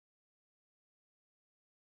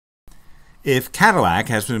If Cadillac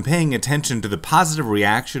has been paying attention to the positive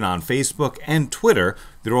reaction on Facebook and Twitter,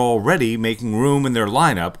 they're already making room in their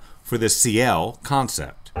lineup for the Ciel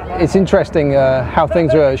concept. It's interesting how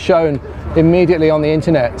things are shown immediately on the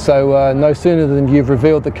internet. So no sooner than you've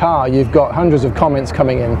revealed the car, you've got hundreds of comments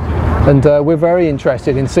coming in. And we're very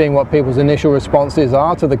interested in seeing what people's initial responses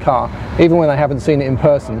are to the car, even when they haven't seen it in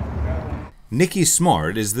person. Nikki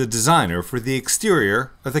Smart is the designer for the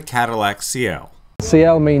exterior of the Cadillac Ciel.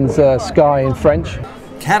 Ciel means sky in French.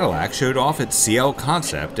 Cadillac showed off its Ciel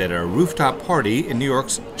concept at a rooftop party in New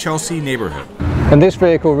York's Chelsea neighborhood. And this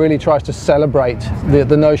vehicle really tries to celebrate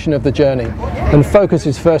the notion of the journey and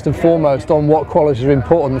focuses first and foremost on what qualities are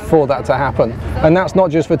important for that to happen. And that's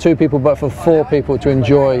not just for two people, but for four people to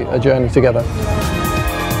enjoy a journey together.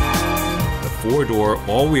 The four-door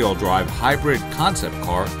all-wheel drive hybrid concept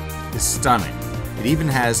car is stunning. It even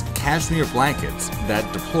has cashmere blankets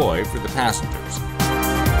that deploy for the passengers.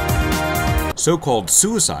 So-called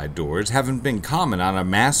suicide doors haven't been common on a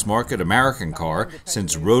mass-market American car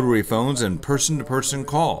since rotary phones and person-to-person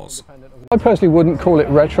calls. I personally wouldn't call it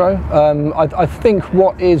retro. I think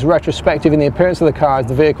what is retrospective in the appearance of the car is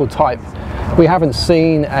the vehicle type. We haven't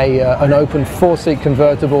seen an open four-seat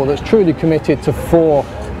convertible that's truly committed to four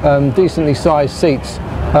decently sized seats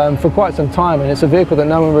for quite some time, and it's a vehicle that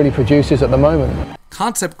no one really produces at the moment.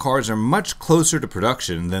 Concept cars are much closer to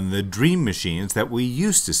production than the dream machines that we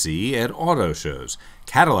used to see at auto shows.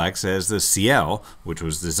 Cadillac says the Ciel, which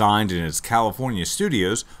was designed in its California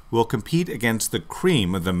studios, will compete against the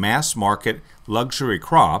cream of the mass-market luxury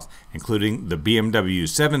crop, including the BMW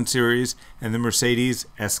 7 Series and the Mercedes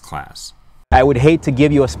S-Class. I would hate to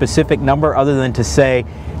give you a specific number other than to say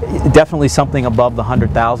definitely something above the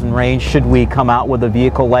 100,000 range should we come out with a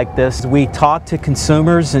vehicle like this. We talk to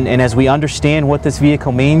consumers and as we understand what this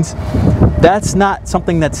vehicle means, that's not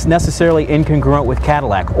something that's necessarily incongruent with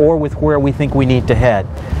Cadillac or with where we think we need to head.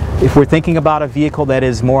 If we're thinking about a vehicle that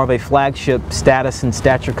is more of a flagship status and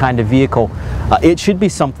stature kind of vehicle, it should be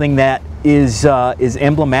something that is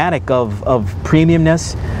emblematic of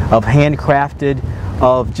premiumness, of handcrafted,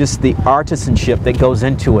 of just the artisanship that goes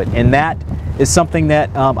into it, and that is something that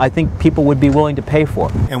I think people would be willing to pay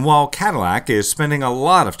for. And while Cadillac is spending a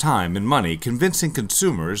lot of time and money convincing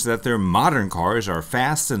consumers that their modern cars are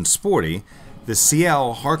fast and sporty, the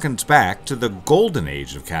Ciel harkens back to the golden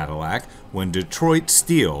age of Cadillac when Detroit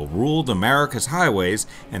steel ruled America's highways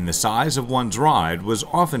and the size of one's ride was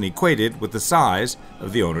often equated with the size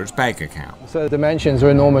of the owner's bank account. So the dimensions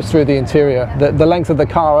are enormous through the interior. The length of the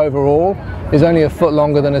car overall is only a foot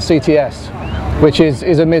longer than a CTS, which is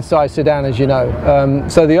a mid-sized sedan, as you know.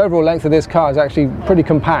 So the overall length of this car is actually pretty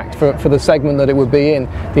compact for the segment that it would be in.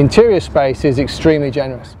 The interior space is extremely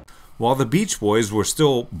generous. While the Beach Boys were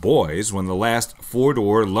still boys when the last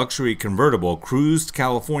four-door luxury convertible cruised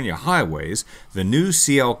California highways, the new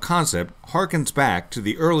Ciel concept harkens back to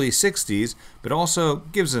the early 60s, but also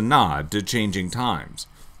gives a nod to changing times.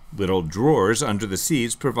 Little drawers under the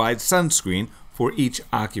seats provide sunscreen for each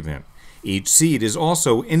occupant. Each seat is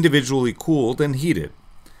also individually cooled and heated.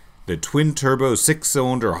 The twin-turbo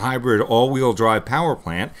six-cylinder hybrid all-wheel drive power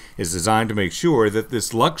plant is designed to make sure that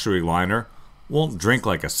this luxury liner won't drink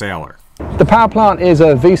like a sailor. The power plant is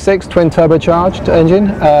a V6 twin turbocharged engine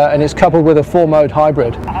and it's coupled with a 4-mode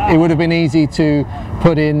hybrid. It would have been easy to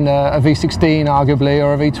put in a V16 arguably,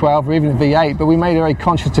 or a V12 or even a V8, but we made a very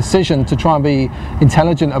conscious decision to try and be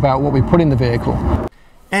intelligent about what we put in the vehicle.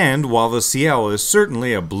 And while the Ciel is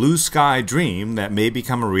certainly a blue sky dream that may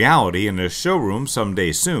become a reality in a showroom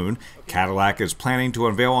someday soon, Cadillac is planning to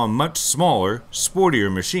unveil a much smaller,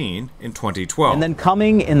 sportier machine in 2012. And then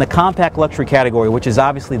coming in the compact luxury category, which is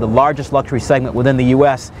obviously the largest luxury segment within the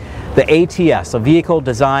U.S., the ATS, a vehicle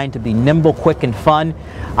designed to be nimble, quick, and fun,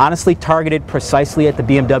 honestly targeted precisely at the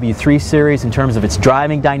BMW 3 Series in terms of its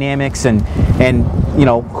driving dynamics and you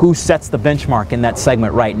know, who sets the benchmark in that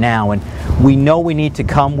segment right now. And we know we need to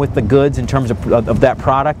come with the goods in terms of that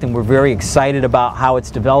product, and we're very excited about how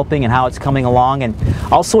it's developing and how it's coming along, and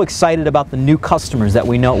also excited about the new customers that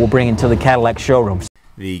we know it will bring into the Cadillac showrooms.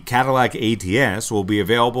 The Cadillac ATS will be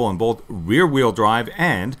available in both rear-wheel drive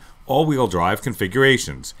and all-wheel drive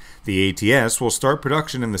configurations. The ATS will start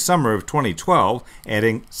production in the summer of 2012,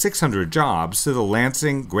 adding 600 jobs to the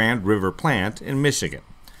Lansing Grand River plant in Michigan.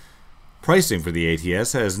 Pricing for the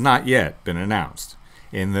ATS has not yet been announced.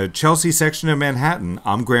 In the Chelsea section of Manhattan,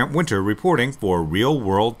 I'm Grant Winter reporting for Real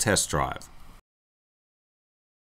World Test Drive.